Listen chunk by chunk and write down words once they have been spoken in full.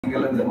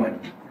Ketinggalan zaman.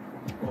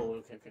 Oh,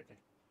 okay.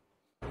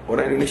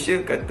 Orang Indonesia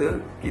kata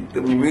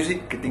kita punya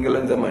muzik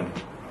ketinggalan zaman.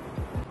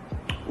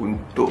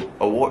 Untuk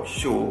award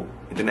show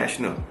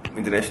international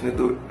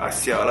tu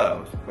Asia lah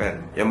kan,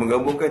 yang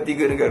menggabungkan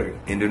 3 negara,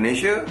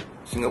 Indonesia,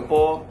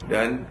 Singapura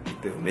dan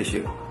kita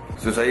Malaysia.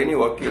 So saya ni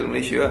wakil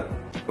Malaysia lah.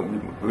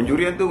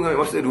 Penjurian tu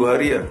mengambil masa 2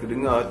 hari lah. Kita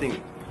dengar, I think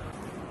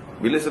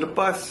bila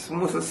selepas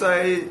semua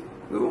selesai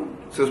tu,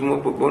 so semua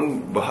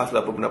pun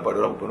bahaslah apa pendapat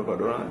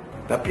orang.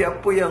 Tapi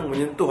apa yang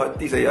menyentuh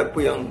hati saya, apa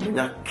yang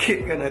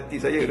menyakitkan hati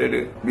saya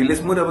adalah bila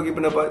semua dah bagi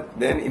pendapat,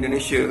 then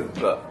Indonesia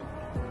pula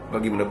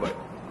bagi pendapat.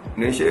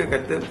 Indonesia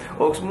kata,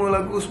 oh semua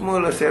lagu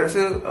semua lah, saya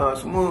rasa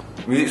semua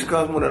muzik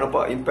sekarang semua dah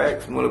nampak impact,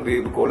 semua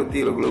lebih berkualiti,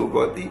 lagu-lagu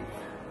berkualiti.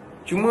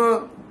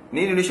 Cuma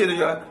ni Indonesia tu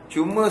juga,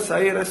 cuma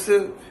saya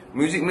rasa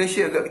muzik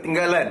Malaysia agak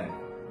ketinggalan.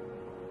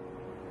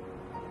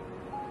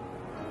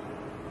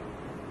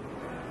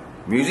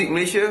 Muzik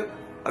Malaysia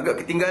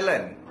agak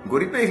ketinggalan.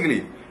 Gue repeat sekali,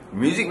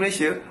 muzik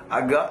Malaysia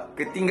agak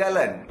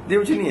ketinggalan.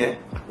 Dia macam ni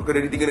bukan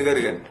dari 3 negara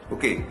kan.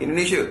 Okay,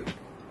 Indonesia,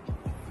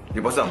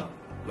 dia pasang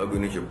lagu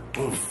Indonesia,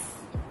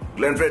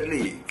 Glenn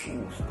Fredly,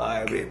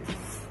 style babe,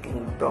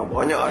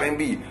 banyak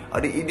R&B,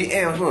 ada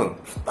EDM semua,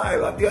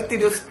 style, hati-hati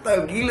dia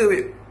style gila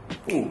babe,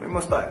 memang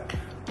style.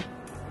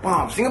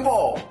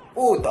 Singapore,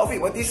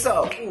 Taufik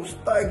Batisa,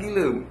 style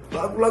gila,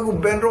 lagu-lagu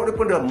band rock dia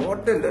pun dah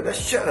modern, dah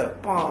dahsyat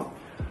dah.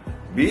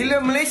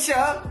 Bila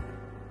Malaysia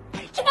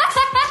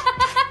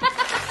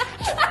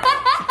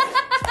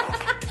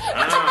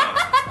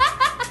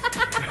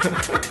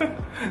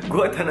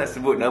gua tak nak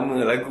sebut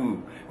nama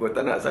lagu, gua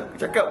tak nak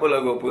cakap pun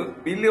lagu apa.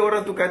 Bila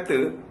orang tu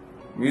kata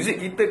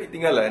muzik kita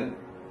ketinggalan,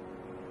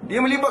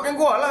 dia melibatkan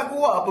gua lah.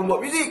 Gua apa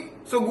buat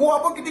muzik, so gua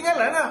pun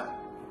ketinggalan lah.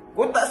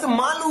 Gua tak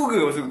semalu ke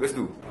masuk ke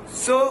situ?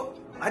 So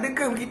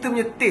adakah kita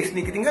punya taste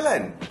ni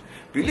ketinggalan?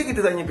 Bila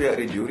kita tanya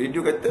pihak radio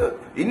kata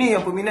ini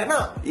yang peminat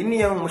nak, ini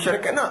yang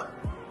masyarakat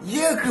nak.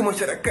 Ya ke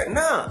masyarakat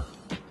nak?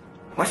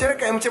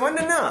 Masyarakat yang macam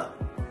mana nak?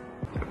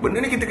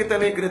 Benda ni kita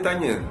kena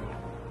tanya.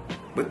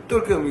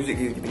 Betul ke muzik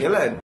kita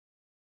ketinggalan?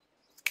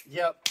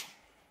 Yep.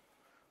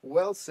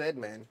 Well said,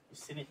 man. You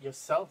seen it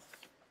yourself?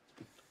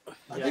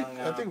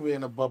 I think we're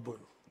in a bubble.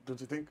 Don't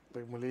you think?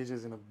 Like Malaysia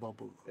is in a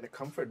bubble. In a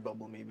comfort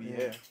bubble, maybe.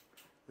 Yeah.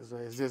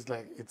 It's just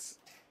like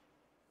it's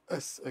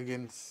us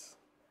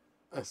against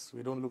us.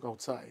 We don't look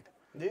outside.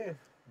 Yeah.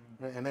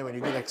 Right? And then when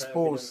you get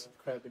exposed,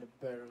 crab in a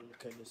barrel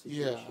kind of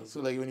situation. so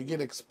like when you get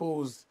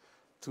exposed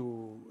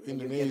to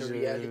Indonesia,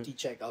 you get a reality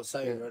check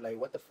outside, you're like,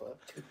 what the fuck?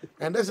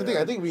 and that's the thing.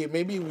 I think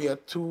we are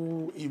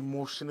too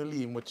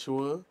emotionally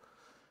immature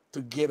to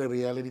get a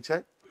reality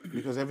check,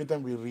 because every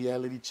time we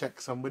reality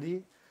check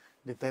somebody,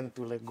 they tend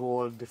to like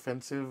go all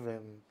defensive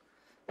and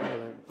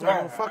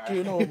like, fuck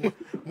you,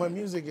 my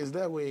music is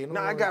that way. No,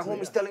 I got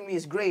homies telling me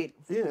it's great.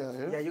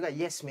 Yeah, you got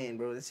yes man,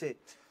 bro. That's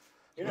it.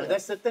 You know,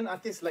 there's certain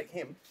artists like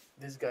him.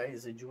 This guy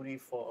is a jury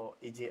for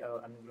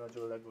AJL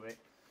Anugerah Lagu, right?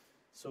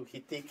 So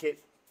he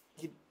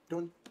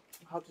don't,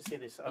 how to say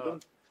this?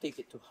 Don't take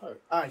it to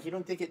heart. He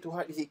don't take it too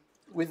hard. He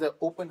with an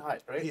open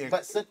heart, right? Yeah.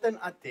 But certain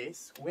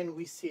artists, when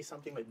we say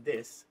something like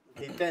this,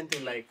 they tend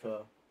to like,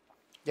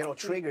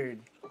 Triggered.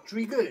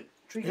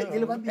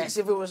 Gila babi. As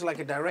if it was like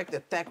a direct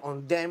attack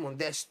on them, on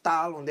their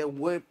style, on their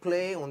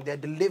wordplay, on their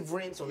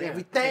deliverance, on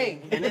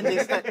everything. And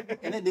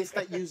then they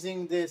start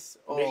using this.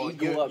 Oh,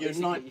 you're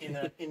not in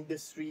an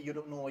industry. You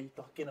don't know what you're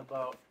talking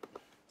about.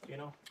 You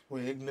know.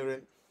 we're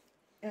ignorant.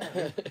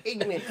 Yeah.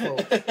 Ignorant folk.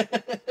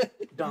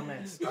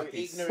 Dumbass. We're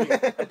ignorant.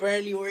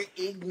 Apparently we're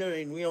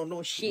ignorant. We don't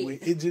know shit.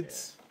 We're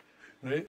idiots, right?